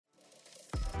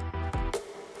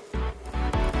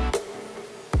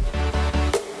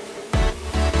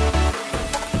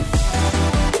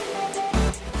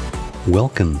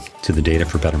Welcome to the Data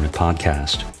for Betterment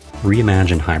podcast,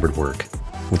 Reimagine Hybrid Work,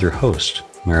 with your host,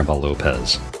 Maribel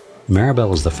Lopez.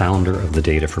 Maribel is the founder of the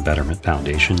Data for Betterment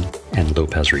Foundation and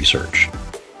Lopez Research.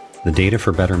 The Data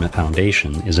for Betterment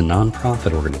Foundation is a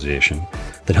nonprofit organization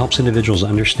that helps individuals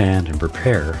understand and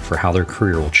prepare for how their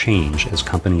career will change as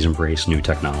companies embrace new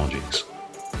technologies.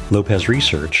 Lopez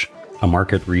Research, a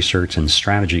market research and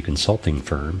strategy consulting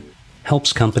firm,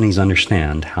 helps companies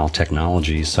understand how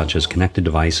technologies such as connected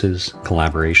devices,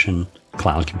 collaboration,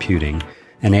 cloud computing,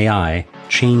 and AI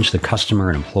change the customer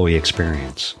and employee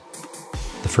experience.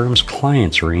 The firm's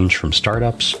clients range from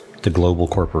startups to global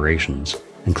corporations,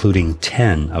 including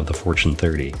 10 of the Fortune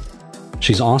 30.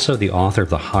 She's also the author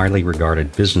of the highly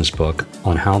regarded business book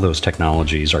on how those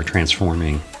technologies are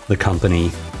transforming the company,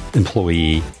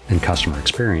 employee, and customer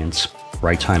experience,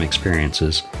 Right Time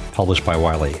Experiences, published by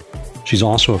Wiley. She's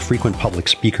also a frequent public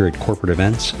speaker at corporate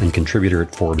events and contributor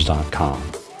at Forbes.com.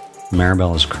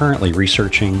 Maribel is currently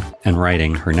researching and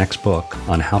writing her next book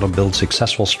on how to build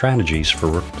successful strategies for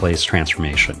workplace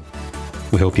transformation.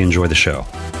 We hope you enjoy the show.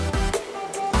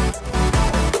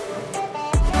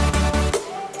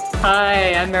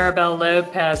 Hi, I'm Maribel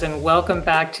Lopez, and welcome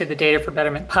back to the Data for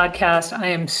Betterment podcast. I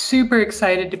am super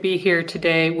excited to be here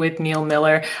today with Neil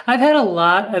Miller. I've had a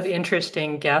lot of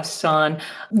interesting guests on.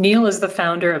 Neil is the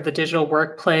founder of the Digital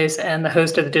Workplace and the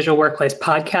host of the Digital Workplace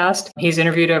podcast. He's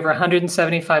interviewed over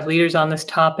 175 leaders on this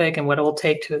topic and what it will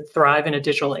take to thrive in a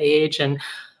digital age. And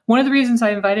one of the reasons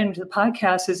I invited him to the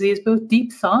podcast is he has both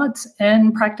deep thoughts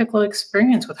and practical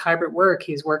experience with hybrid work.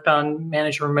 He's worked on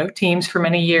managed remote teams for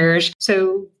many years.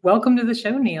 So welcome to the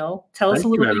show, Neil. Tell us a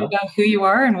little bit about who you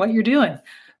are and what you're doing.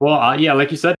 Well,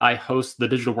 like you said, I host the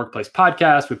Digital Workplace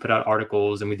podcast. We put out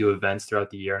articles and we do events throughout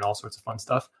the year and all sorts of fun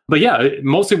stuff. But yeah,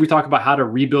 mostly we talk about how to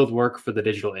rebuild work for the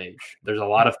digital age. There's a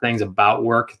lot of things about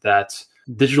work that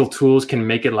digital tools can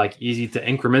make it easy to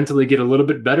incrementally get a little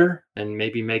bit better and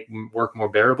maybe make work more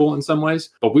bearable in some ways.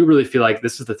 But we really feel like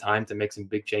this is the time to make some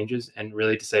big changes and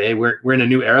really to say, hey, we're in a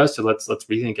new era, so let's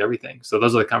rethink everything. So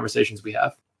those are the conversations we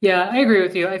have. Yeah, I agree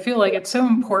with you. I feel like it's so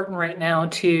important right now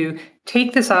to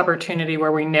take this opportunity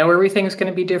where we know everything's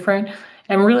going to be different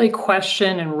and really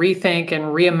question and rethink and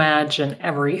reimagine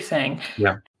everything.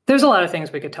 Yeah. There's a lot of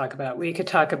things we could talk about. We could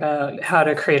talk about how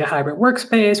to create a hybrid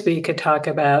workspace. We could talk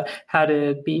about how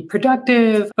to be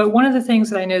productive. But one of the things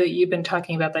that I know that you've been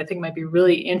talking about that I think might be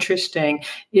really interesting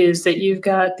is that you've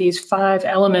got these 5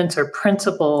 elements or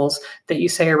principles that you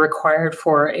say are required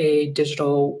for a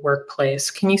digital workplace.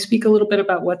 Can you speak a little bit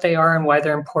about what they are and why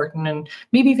they're important and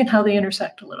maybe even how they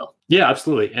intersect a little? Yeah,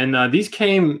 absolutely. And these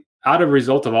came out of a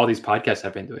result of all these podcasts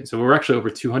I've been doing. So we're actually over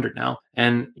 200 now.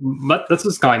 And that's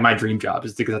just kind of my dream job,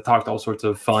 is to talk to all sorts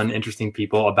of fun, interesting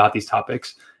people about these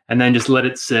topics and then just let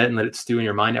it sit and let it stew in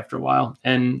your mind after a while.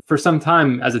 And for some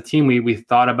time as a team, we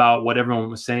thought about what everyone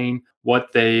was saying,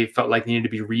 what they felt like needed to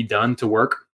be redone to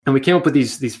work. And we came up with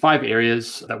these 5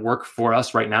 areas that work for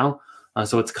us right now.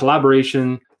 So it's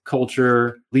collaboration,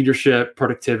 culture, leadership,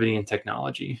 productivity, and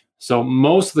technology. So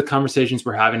most of the conversations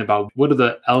we're having about what are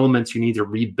the elements you need to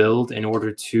rebuild in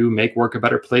order to make work a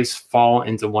better place fall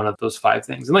into one of those 5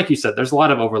 things. And like you said, there's a lot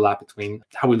of overlap between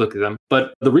how we look at them.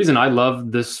 But the reason I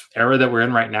love this era that we're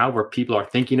in right now, where people are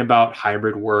thinking about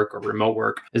hybrid work or remote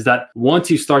work, is that once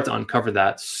you start to uncover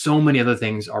that, so many other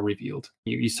things are revealed.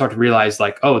 You start to realize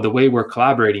the way we're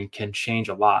collaborating can change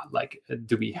a lot.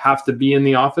 Do we have to be in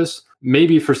the office?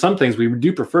 Maybe for some things we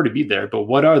do prefer to be there, but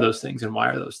what are those things and why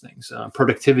are those things?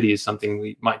 Productivity is something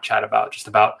we might chat about, just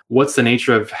about what's the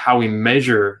nature of how we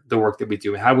measure the work that we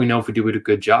do and how we know if we do a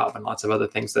good job, and lots of other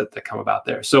things that come about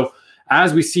there. So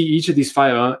as we see each of these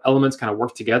 5 elements kind of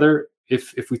work together,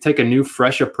 if we take a new,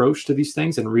 fresh approach to these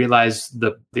things and realize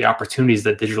the opportunities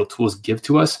that digital tools give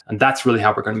to us, and that's really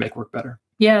how we're going to make work better.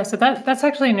 Yeah, so that's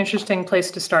actually an interesting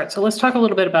place to start. So let's talk a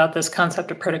little bit about this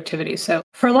concept of productivity. So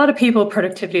for a lot of people,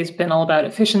 productivity has been all about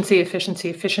efficiency.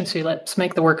 Let's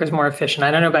make the workers more efficient.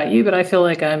 I don't know about you, but I feel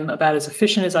like I'm about as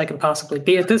efficient as I can possibly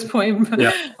be at this point.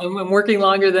 Yeah. I'm working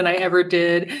longer than I ever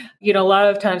did. A lot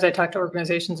of times I talk to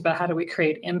organizations about how do we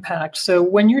create impact. So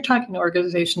when you're talking to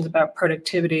organizations about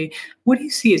productivity, what do you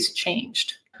see has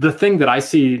changed? The thing that I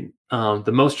see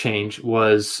the most change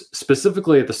was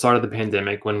specifically at the start of the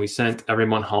pandemic when we sent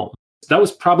everyone home. That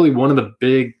was probably one of the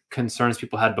big concerns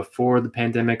people had before the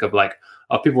pandemic of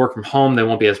people work from home, they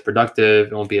won't be as productive,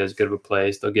 it won't be as good of a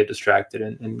place, they'll get distracted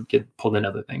and get pulled into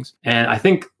other things. And I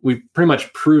think we pretty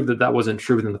much proved that wasn't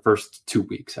true within the first 2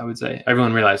 weeks, I would say.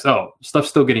 Everyone realized, stuff's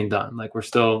still getting done. We're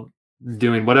still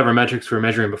doing whatever metrics we were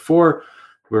measuring before.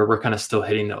 we're kind of still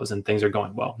hitting those and things are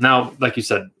going well. Now, like you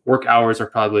said, work hours are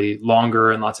probably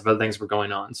longer and lots of other things were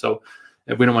going on. So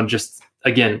we don't want to just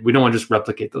again, we don't want to just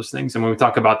replicate those things. And when we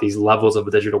talk about these levels of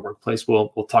a digital workplace, we'll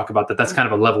talk about that. That's kind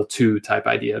of a level 2 type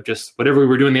idea of just whatever we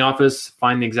were doing in the office,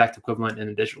 find the exact equivalent in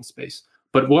a digital space.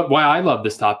 But why I love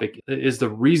this topic is the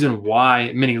reason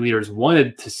why many leaders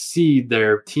wanted to see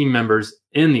their team members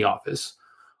in the office.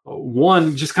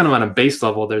 One, just kind of on a base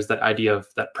level, there's that idea of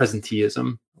that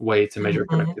presenteeism way to measure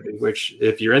productivity, which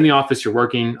if you're in the office, you're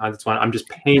working, that's why I'm just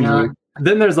paying you.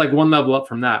 Then there's like one level up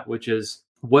from that, which is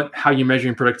how you're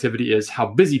measuring productivity is how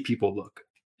busy people look.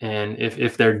 And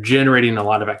if they're generating a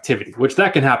lot of activity, which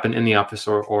that can happen in the office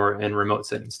or in remote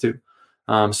settings too.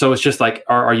 So it's just like,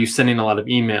 are you sending a lot of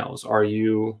emails? Are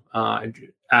you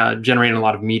generating a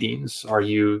lot of meetings? Are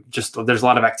you there's a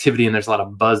lot of activity and there's a lot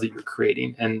of buzz that you're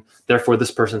creating. And therefore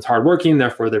this person's hardworking,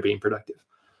 therefore they're being productive.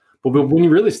 But when you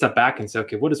really step back and say,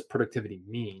 okay, what does productivity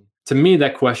mean? To me,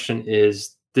 that question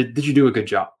is, did you do a good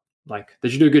job? Like,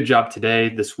 did you do a good job today,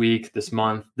 this week, this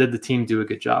month? Did the team do a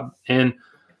good job? And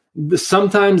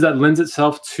sometimes that lends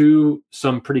itself to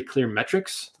some pretty clear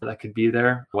metrics that could be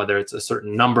there, whether it's a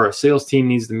certain number a sales team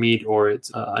needs to meet, or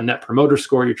it's a net promoter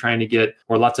score you're trying to get,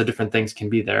 or lots of different things can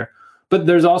be there. But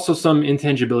there's also some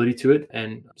intangibility to it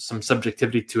and some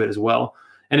subjectivity to it as well.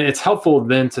 And it's helpful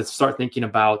then to start thinking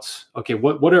about, okay,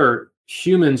 what are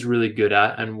humans really good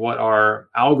at, and what are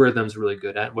algorithms really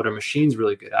good at? What are machines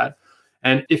really good at?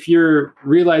 And if you're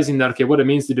realizing that, okay, what it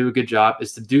means to do a good job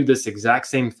is to do this exact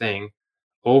same thing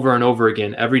over and over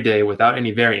again every day without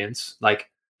any variance, like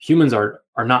humans are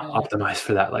not optimized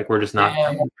for that. Like we're just not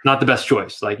the best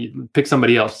choice. Like you pick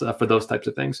somebody else for those types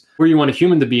of things. Where you want a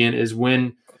human to be in is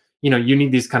when, you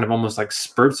need these kind of almost like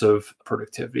spurts of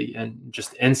productivity and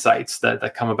just insights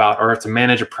that come about, or to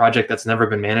manage a project that's never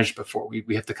been managed before.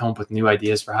 We have to come up with new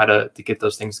ideas for how to get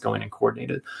those things going and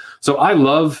coordinated. So I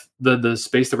love the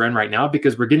space that we're in right now,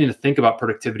 because we're getting to think about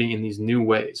productivity in these new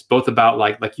ways, both about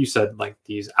like you said, like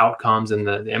these outcomes and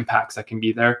the impacts that can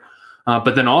be there.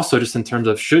 But then also just in terms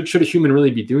of should a human really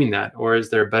be doing that, or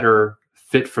is there a better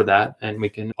fit for that and we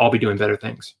can all be doing better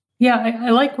things? Yeah,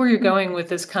 I like where you're going with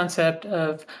this concept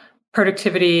of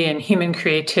productivity and human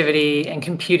creativity and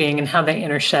computing and how they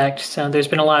intersect. So there's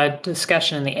been a lot of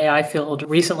discussion in the AI field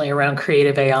recently around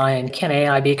creative AI and can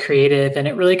AI be creative? And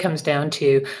it really comes down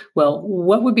to, well,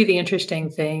 what would be the interesting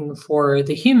thing for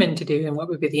the human to do and what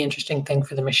would be the interesting thing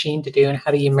for the machine to do? And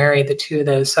how do you marry the two of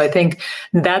those? So I think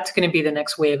that's going to be the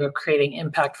next wave of creating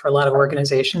impact for a lot of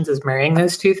organizations, is marrying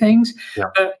those two things. Yeah.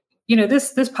 But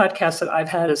this podcast that I've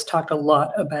had has talked a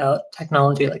lot about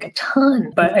technology, like a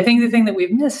ton. But I think the thing that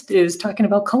we've missed is talking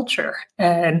about culture.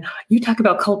 And you talk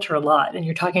about culture a lot, and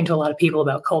you're talking to a lot of people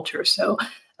about culture. So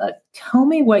tell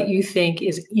me what you think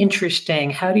is interesting.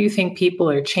 How do you think people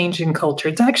are changing culture?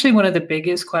 It's actually one of the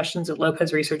biggest questions that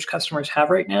Lopez Research customers have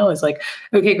right now is like,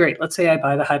 okay, great. Let's say I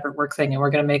buy the hybrid work thing and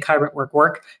we're going to make hybrid work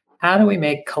work. How do we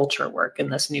make culture work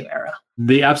in this new era?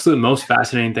 The absolute most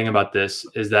fascinating thing about this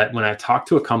is that when I talk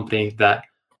to a company that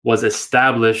was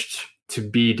established to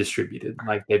be distributed,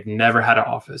 like they've never had an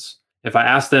office, if I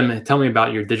ask them, tell me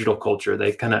about your digital culture,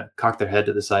 they kind of cock their head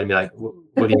to the side and be like,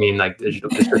 what do you mean like digital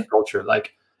culture?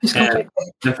 Like, and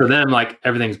for them, like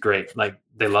everything's great. Like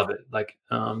they love it. Like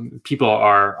people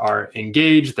are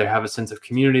engaged. They have a sense of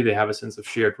community. They have a sense of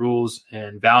shared rules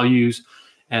and values,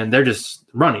 and they're just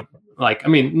running. Like, I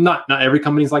mean, not every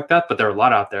company's like that, but there are a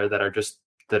lot out there that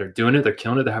are doing it. They're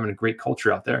killing it. They're having a great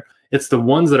culture out there. It's the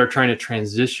ones that are trying to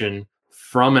transition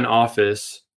from an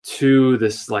office to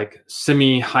this like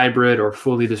semi-hybrid or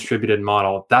fully distributed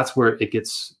model. That's where it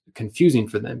gets confusing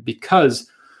for them, because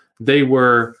they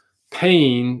were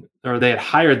paying, or they had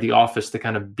hired the office to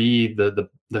kind of be the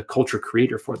culture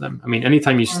creator for them. I mean,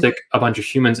 anytime you stick a bunch of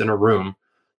humans in a room,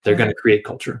 they're going to create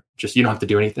culture. Just, you don't have to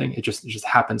do anything. It just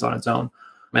happens on its own.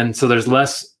 And so there's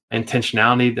less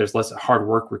intentionality, there's less hard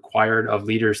work required of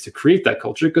leaders to create that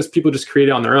culture, because people just create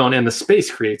it on their own, and the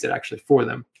space creates it actually for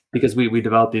them, because we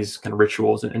develop these kind of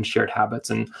rituals and shared habits.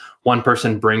 And one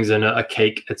person brings in a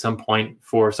cake at some point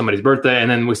for somebody's birthday,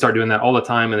 and then we start doing that all the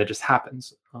time, and it just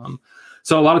happens.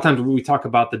 So a lot of times we talk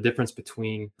about the difference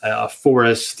between a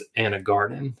forest and a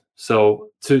garden. So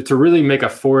to really make a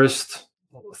forest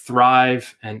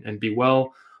thrive and be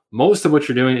well, most of what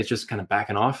you're doing is just kind of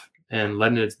backing off and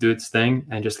letting it do its thing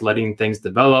and just letting things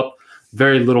develop.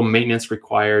 Very little maintenance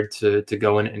required to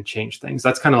go in and change things.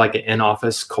 That's kind of like an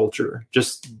in-office culture.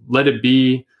 Just let it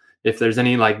be. If there's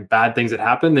any like bad things that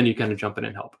happen, then you kind of jump in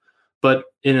and help. But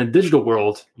in a digital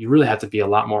world, you really have to be a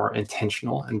lot more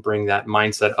intentional and bring that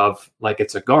mindset of like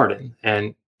it's a garden,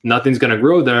 and nothing's going to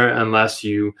grow there unless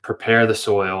you prepare the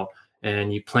soil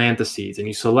and you plant the seeds and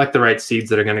you select the right seeds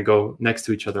that are going to go next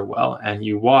to each other well, and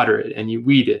you water it and you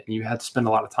weed it and you had to spend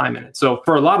a lot of time in it. So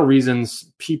for a lot of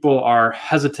reasons, people are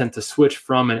hesitant to switch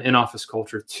from an in-office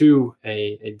culture to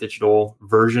a digital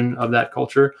version of that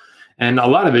culture. And a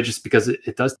lot of it just because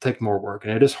it does take more work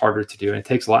and it is harder to do and it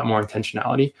takes a lot more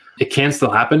intentionality. It can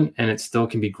still happen and it still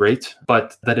can be great,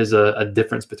 but that is a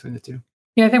difference between the two.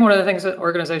 Yeah, I think one of the things that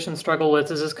organizations struggle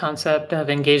with is this concept of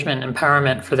engagement and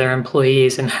empowerment for their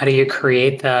employees, and how do you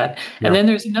create that? Yeah. And then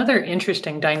there's another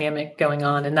interesting dynamic going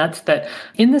on, and that's that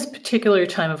in this particular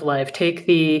time of life, take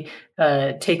the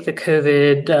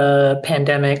COVID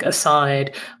pandemic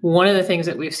aside, one of the things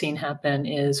that we've seen happen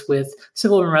is with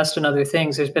civil unrest and other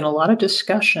things, there's been a lot of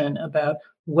discussion about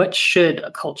what should a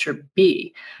culture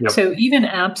be? Yep. So even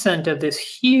absent of this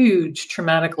huge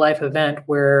traumatic life event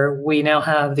where we now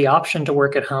have the option to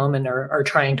work at home and are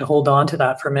trying to hold on to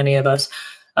that for many of us,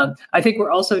 I think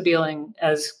we're also dealing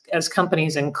as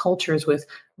companies and cultures with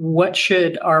what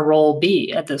should our role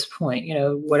be at this point?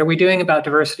 What are we doing about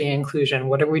diversity and inclusion?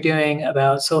 What are we doing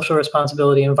about social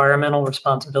responsibility, environmental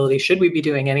responsibility? Should we be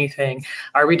doing anything?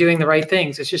 Are we doing the right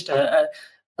things? It's just a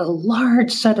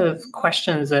large set of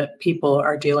questions that people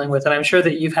are dealing with. And I'm sure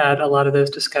that you've had a lot of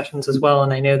those discussions as well.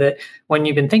 And I know that when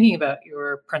you've been thinking about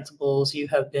your principles, you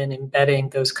have been embedding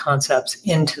those concepts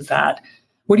into that.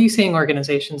 What are you seeing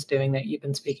organizations doing that you've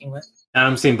been speaking with? And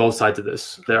I'm seeing both sides of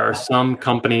this. There are some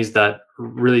companies that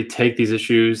really take these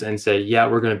issues and say, yeah,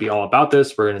 we're going to be all about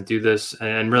this. We're going to do this.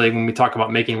 And really, when we talk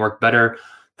about making work better,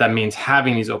 that means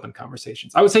having these open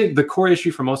conversations. I would say the core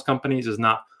issue for most companies is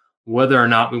not whether or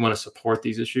not we want to support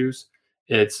these issues.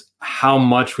 It's how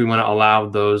much we want to allow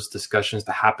those discussions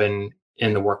to happen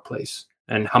in the workplace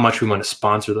and how much we want to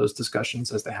sponsor those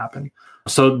discussions as they happen.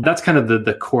 So that's kind of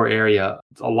the core area.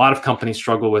 A lot of companies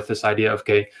struggle with this idea of,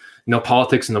 okay, no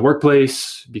politics in the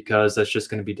workplace because that's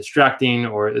just going to be distracting,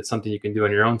 or it's something you can do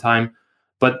on your own time.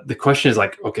 But the question is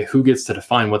like, okay, who gets to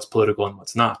define what's political and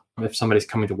what's not? If somebody's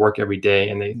coming to work every day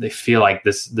and they feel like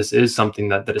this is something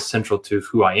that is central to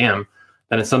who I am,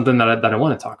 then it's something that I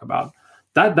want to talk about.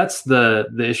 That's the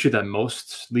issue that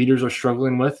most leaders are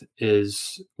struggling with,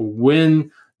 is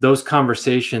when those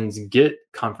conversations get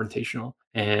confrontational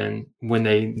and when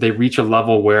they reach a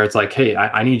level where it's like, hey,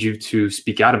 I need you to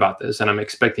speak out about this and I'm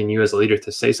expecting you as a leader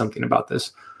to say something about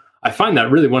this. I find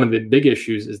that really one of the big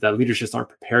issues is that leaders just aren't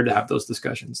prepared to have those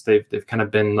discussions. They've kind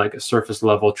of been like a surface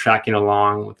level tracking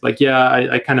along with like, yeah,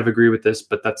 I kind of agree with this,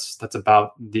 but that's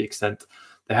about the extent.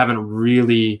 They haven't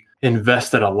really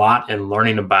invested a lot in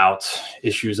learning about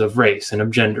issues of race and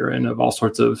of gender and of all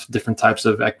sorts of different types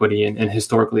of equity and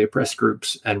historically oppressed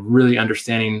groups, and really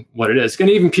understanding what it is. And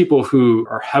even people who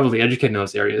are heavily educated in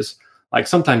those areas, like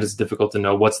sometimes it's difficult to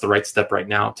know what's the right step right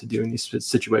now to do in these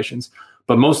situations.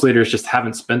 But most leaders just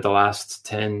haven't spent the last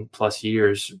 10 plus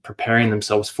years preparing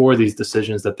themselves for these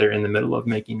decisions that they're in the middle of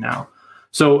making now.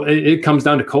 So it comes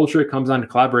down to culture, it comes down to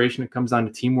collaboration, it comes down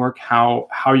to teamwork. How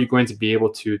are you going to be able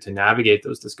to navigate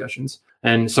those discussions?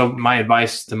 And so my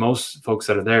advice to most folks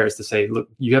that are there is to say, look,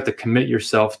 you have to commit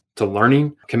yourself to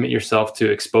learning, commit yourself to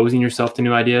exposing yourself to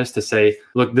new ideas, to say,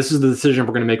 look, this is the decision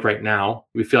we're going to make right now.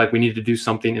 We feel like we need to do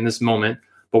something in this moment,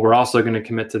 but we're also going to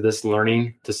commit to this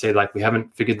learning, to say, like, we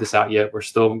haven't figured this out yet. We're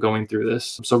still going through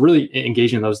this. So really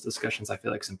engaging in those discussions, I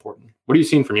feel like, is important. What are you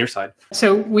seeing from your side?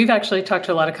 So we've actually talked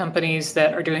to a lot of companies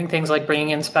that are doing things like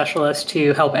bringing in specialists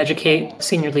to help educate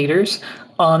senior leaders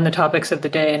on the topics of the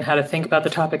day and how to think about the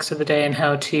topics of the day and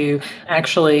how to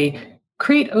actually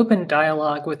create open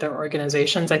dialogue with their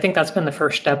organizations. I think that's been the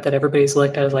first step that everybody's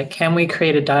looked at, is like, can we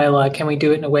create a dialogue? Can we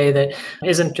do it in a way that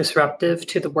isn't disruptive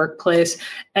to the workplace?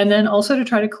 And then also to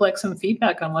try to collect some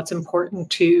feedback on what's important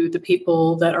to the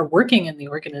people that are working in the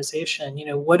organization.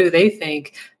 What do they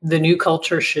think the new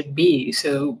culture should be?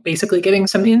 So basically getting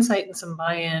some insight and some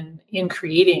buy-in in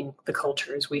creating the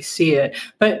culture as we see it.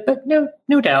 But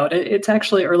no doubt, it's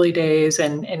actually early days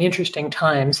and interesting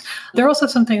times. There are also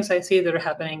some things I see that are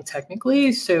happening technically.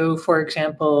 So, for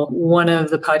example, one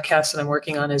of the podcasts that I'm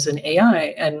working on is in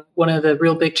AI. And one of the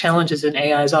real big challenges in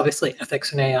AI is obviously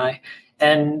ethics in AI.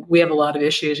 And we have a lot of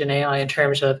issues in AI in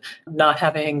terms of not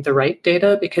having the right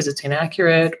data because it's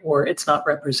inaccurate or it's not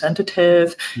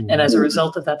representative. Mm-hmm. And as a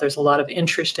result of that, there's a lot of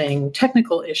interesting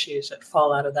technical issues that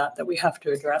fall out of that we have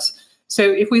to address. So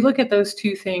if we look at those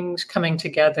two things coming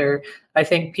together, I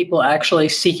think people actually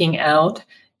seeking out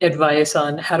advice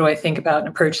on how do I think about and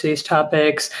approach these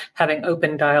topics, having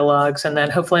open dialogues, and then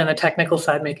hopefully on the technical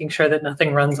side, making sure that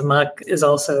nothing runs amok is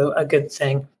also a good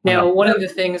thing. Now, one of the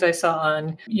things I saw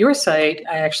on your site,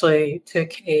 I actually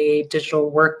took a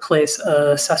digital workplace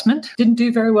assessment. Didn't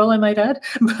do very well, I might add,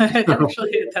 but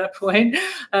actually at that point.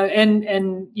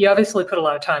 And you obviously put a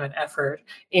lot of time and effort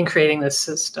in creating this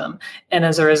system. And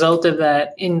as a result of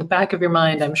that, in the back of your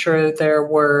mind, I'm sure there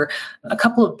were a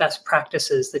couple of best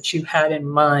practices that you had in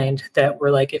mind that were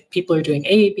like, if people are doing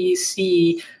A, B,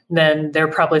 C, then they're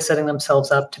probably setting themselves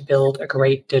up to build a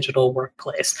great digital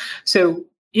workplace. So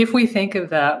if we think of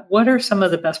that, what are some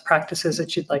of the best practices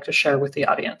that you'd like to share with the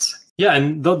audience? Yeah,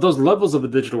 and those levels of the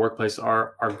digital workplace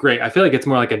are great. I feel like it's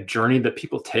more like a journey that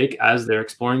people take as they're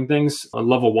exploring things.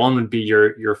 Level 1 would be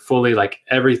you're fully like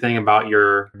everything about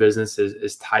your business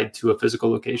is tied to a physical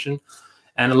location.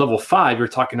 And at level 5, you're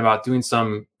talking about doing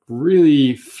some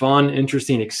really fun,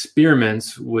 interesting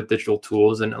experiments with digital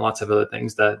tools and lots of other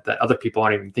things that other people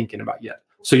aren't even thinking about yet.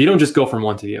 So you don't just go from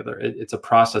one to the other. It's a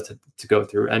process to go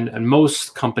through. And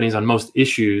most companies on most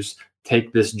issues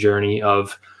take this journey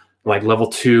of like level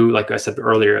 2, like I said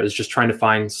earlier, is just trying to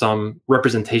find some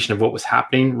representation of what was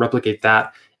happening, replicate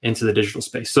that into the digital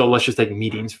space. So let's just take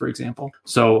meetings, for example.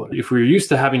 So if we're used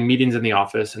to having meetings in the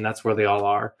office and that's where they all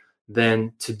are,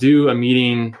 then to do a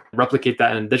meeting, replicate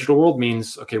that in a digital world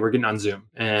means, okay, we're getting on Zoom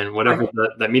and whatever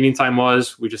that meeting time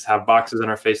was, we just have boxes in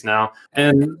our face now.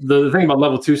 And the thing about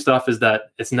level 2 stuff is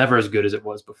that it's never as good as it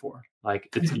was before.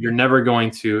 Like you're never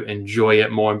going to enjoy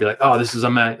it more and be like, oh, this is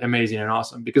amazing and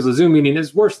awesome, because a Zoom meeting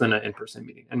is worse than an in-person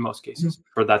meeting in most cases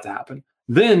for that to happen.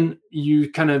 Then you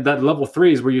kind of, that level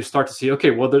 3 is where you start to see,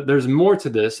 okay, well, there's more to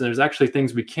this. And there's actually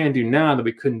things we can do now that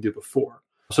we couldn't do before.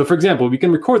 So for example, we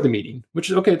can record the meeting, which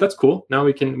is okay, that's cool. Now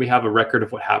we have a record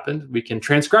of what happened. We can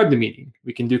transcribe the meeting.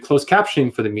 We can do closed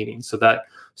captioning for the meeting so that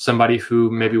somebody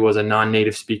who maybe was a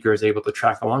non-native speaker is able to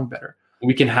track along better.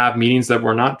 We can have meetings that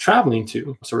we're not traveling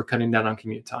to, so we're cutting down on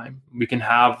commute time. We can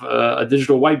have a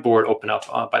digital whiteboard open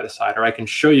up by the side, or I can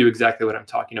show you exactly what I'm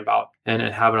talking about and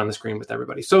have it on the screen with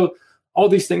everybody. So all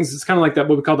these things, it's kind of like that,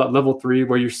 what we call that level 3,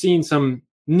 where you're seeing some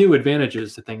new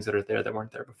advantages to things that are there that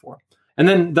weren't there before. And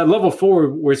then that level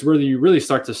 4 is where you really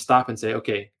start to stop and say,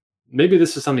 okay, maybe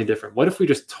this is something different. What if we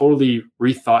just totally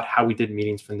rethought how we did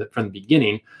meetings from the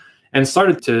beginning and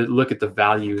started to look at the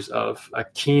values of a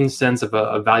keen sense of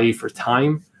a value for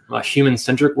time, a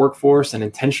human-centric workforce, an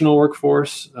intentional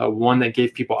workforce, one that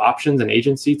gave people options and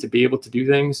agency to be able to do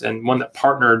things, and one that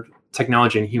partnered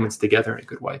technology and humans together in a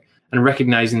good way. And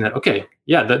recognizing that, okay,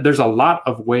 yeah, there's a lot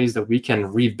of ways that we can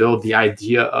rebuild the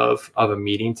idea of a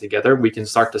meeting together. We can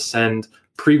start to send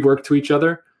pre-work to each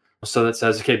other. So that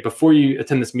says, okay, before you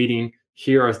attend this meeting,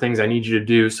 here are things I need you to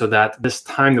do so that this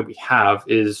time that we have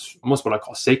is almost what I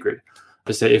call sacred.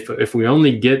 To say, if we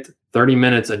only get 30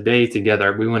 minutes a day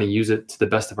together, we want to use it to the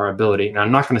best of our ability. And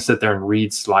I'm not going to sit there and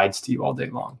read slides to you all day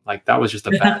long. Like that was just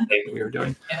a bad thing that we were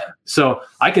doing. Yeah. So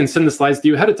I can send the slides to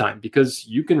you ahead of time because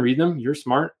you can read them, you're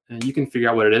smart, and you can figure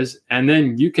out what it is. And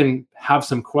then you can have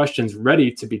some questions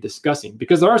ready to be discussing,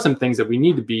 because there are some things that we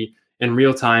need to be in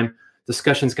real time.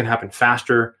 Discussions can happen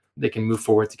faster. They can move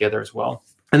forward together as well.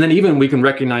 And then even we can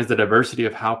recognize the diversity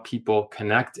of how people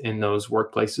connect in those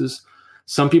workplaces.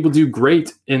 Some people do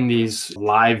great in these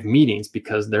live meetings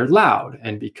because they're loud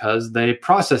and because they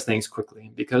process things quickly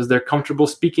and because they're comfortable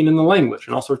speaking in the language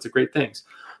and all sorts of great things.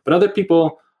 But other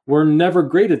people were never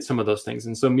great at some of those things.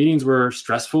 And so meetings were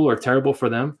stressful or terrible for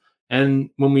them. And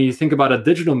when we think about a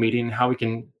digital meeting, how we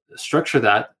can structure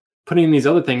that, putting in these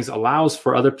other things allows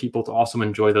for other people to also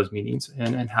enjoy those meetings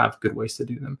and have good ways to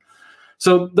do them.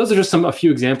 So those are just a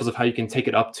few examples of how you can take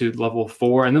it up to level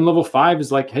 4. And then level 5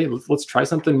 is like, hey, let's try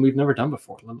something we've never done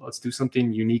before. Let's do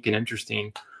something unique and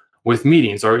interesting with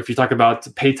meetings. Or if you talk about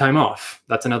paid time off,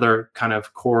 that's another kind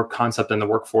of core concept in the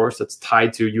workforce that's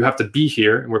tied to you have to be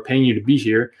here and we're paying you to be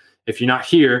here. If you're not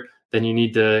here, then you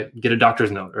need to get a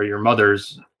doctor's note or your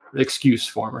mother's excuse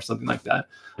form or something like that,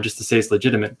 just to say it's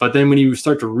legitimate. But then when you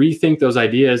start to rethink those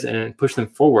ideas and push them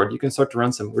forward, you can start to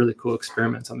run some really cool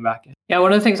experiments on the back end. Yeah,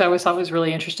 one of the things I always thought was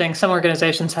really interesting, some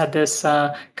organizations had this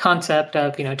concept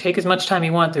of, take as much time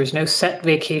you want. There's no set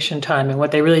vacation time. And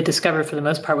what they really discovered for the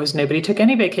most part was nobody took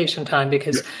any vacation time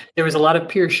because there was a lot of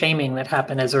peer shaming that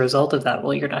happened as a result of that.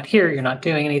 Well, you're not here. You're not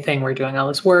doing anything. We're doing all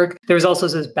this work. There was also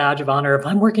this badge of honor of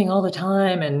I'm working all the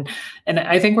time. And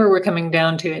I think where we're coming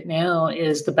down to it now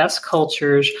is the best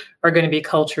cultures are going to be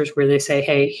cultures where they say,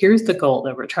 hey, here's the goal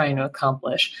that we're trying to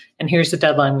accomplish. And here's the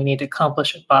deadline we need to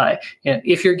accomplish it by.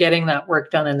 If you're getting that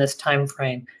work done in this time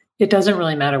frame, it doesn't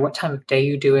really matter what time of day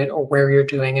you do it or where you're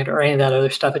doing it or any of that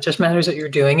other stuff. It just matters that you're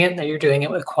doing it and that you're doing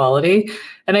it with quality.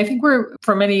 And I think we're,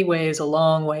 for many ways, a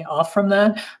long way off from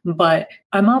that. But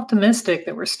I'm optimistic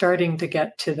that we're starting to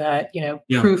get to that,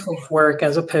 proof of work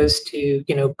as opposed to,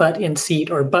 butt in seat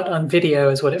or butt on video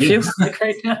is what it feels like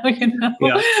right now.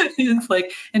 It's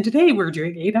like, and today we're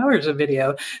doing 8 hours of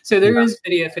video. So there is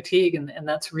video fatigue, and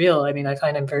that's real. I mean, I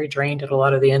find I'm very drained at a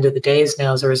lot of the end of the days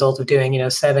now as a result of doing,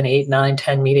 7, 8, 9,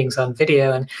 10 meetings on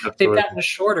video. And they've gotten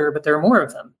shorter, but there are more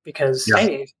of them because,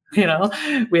 hey,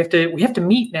 we have to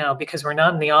meet now because we're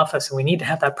not in the office and we need to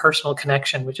have that personal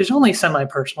connection, which is only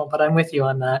semi-personal, but I'm with you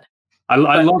on that. I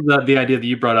love the idea that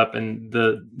you brought up, and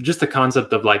just the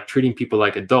concept of like treating people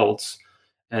like adults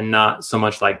and not so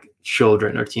much like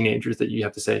children or teenagers, that you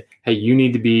have to say, hey, you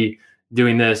need to be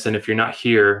doing this. And if you're not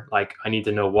here, like, I need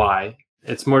to know why.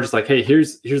 It's more just like, hey,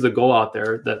 here's the goal out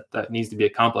there that needs to be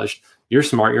accomplished. You're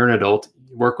smart, you're an adult,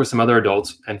 work with some other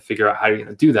adults and figure out how you're going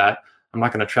to do that. I'm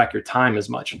not going to track your time as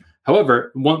much.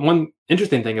 However, one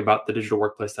interesting thing about the digital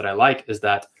workplace that I like is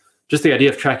that just the idea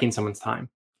of tracking someone's time.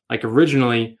 Like,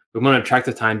 originally, we want to track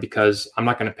the time because I'm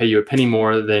not going to pay you a penny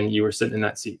more than you were sitting in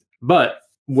that seat. But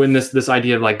when this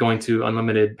idea of like going to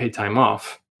unlimited paid time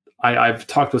off, I've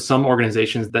talked with some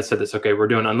organizations that said this, okay, we're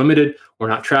doing unlimited, we're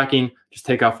not tracking, just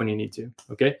take off when you need to,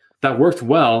 okay? That worked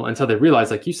well until they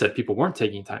realized, like you said, people weren't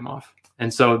taking time off.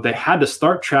 And so they had to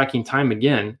start tracking time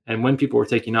again and when people were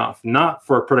taking off, not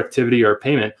for productivity or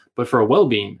payment, but for a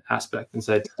well-being aspect, and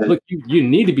said, look, you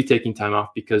need to be taking time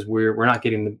off because we're not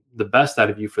getting the best out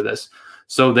of you for this.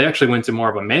 So they actually went to more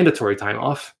of a mandatory time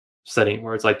off setting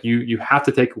where it's like you have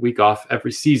to take a week off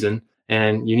every season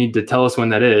and you need to tell us when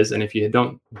that is. And if you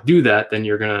don't do that, then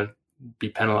you're going to be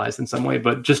penalized in some way.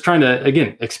 But just trying to,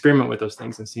 again, experiment with those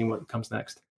things and seeing what comes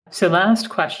next. So last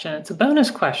question, it's a bonus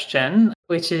question,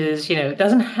 which is, it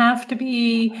doesn't have to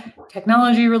be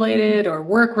technology related or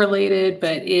work related,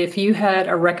 but if you had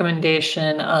a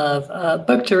recommendation of a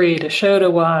book to read, a show to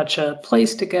watch, a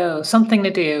place to go, something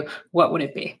to do, what would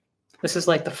it be? This is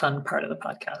like the fun part of the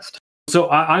podcast. So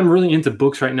I'm really into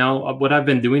books right now. What I've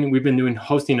been doing, we've been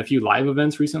hosting a few live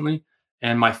events recently.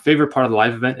 And my favorite part of the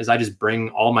live event is I just bring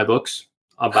all my books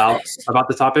about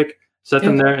the topic, set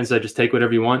them there and say, just take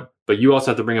whatever you want. But you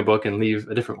also have to bring a book and leave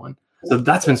a different one. So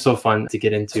that's been so fun to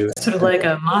get into. Sort of like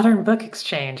a modern book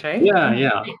exchange, right?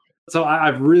 Yeah. So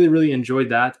I've really, really enjoyed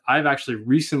that. I've actually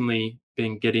recently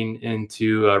been getting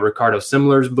into Ricardo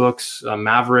Simler's books,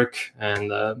 Maverick,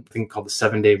 and a thing called The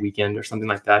 7-Day Weekend or something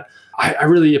like that. I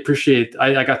really appreciate,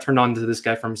 I got turned on to this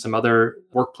guy from some other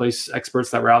workplace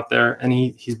experts that were out there. And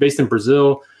he's based in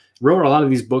Brazil, wrote a lot of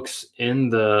these books in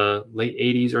the late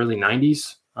 80s, early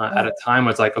 90s at a time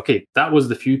where it's like, okay, that was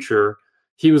the future.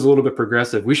 He was a little bit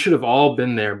progressive. We should have all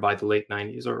been there by the late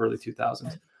 90s or early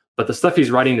 2000s. But the stuff he's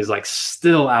writing is like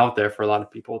still out there for a lot of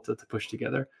people to push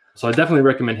together. So I definitely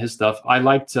recommend his stuff. I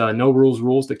liked No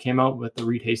Rules that came out with the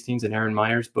Reed Hastings and Aaron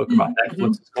Meyer's book about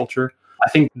Netflix's culture. I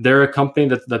think they're a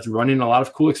company that's running a lot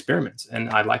of cool experiments,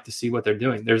 and I'd like to see what they're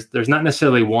doing. There's not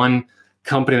necessarily one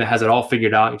company that has it all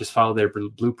figured out. You just follow their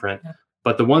blueprint.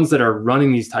 But the ones that are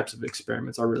running these types of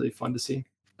experiments are really fun to see.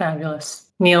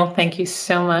 Fabulous. Neil, thank you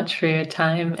so much for your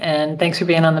time, and thanks for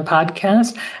being on the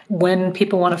podcast. When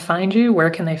people want to find you,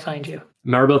 where can they find you?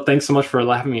 Maribel, thanks so much for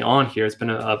having me on here. It's been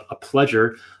a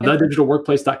pleasure.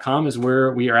 TheDigitalWorkplace.com is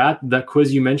where we are at. That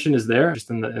quiz you mentioned is there.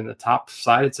 Just in the top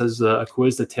side, it says a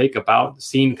quiz to take about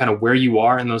seeing kind of where you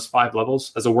are in those 5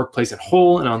 levels as a workplace at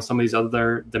whole and on some of these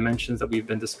other dimensions that we've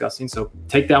been discussing. So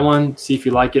take that one, see if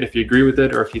you like it, if you agree with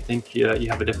it, or if you think you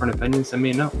have a different opinion, send me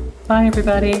a note. Bye,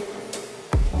 everybody.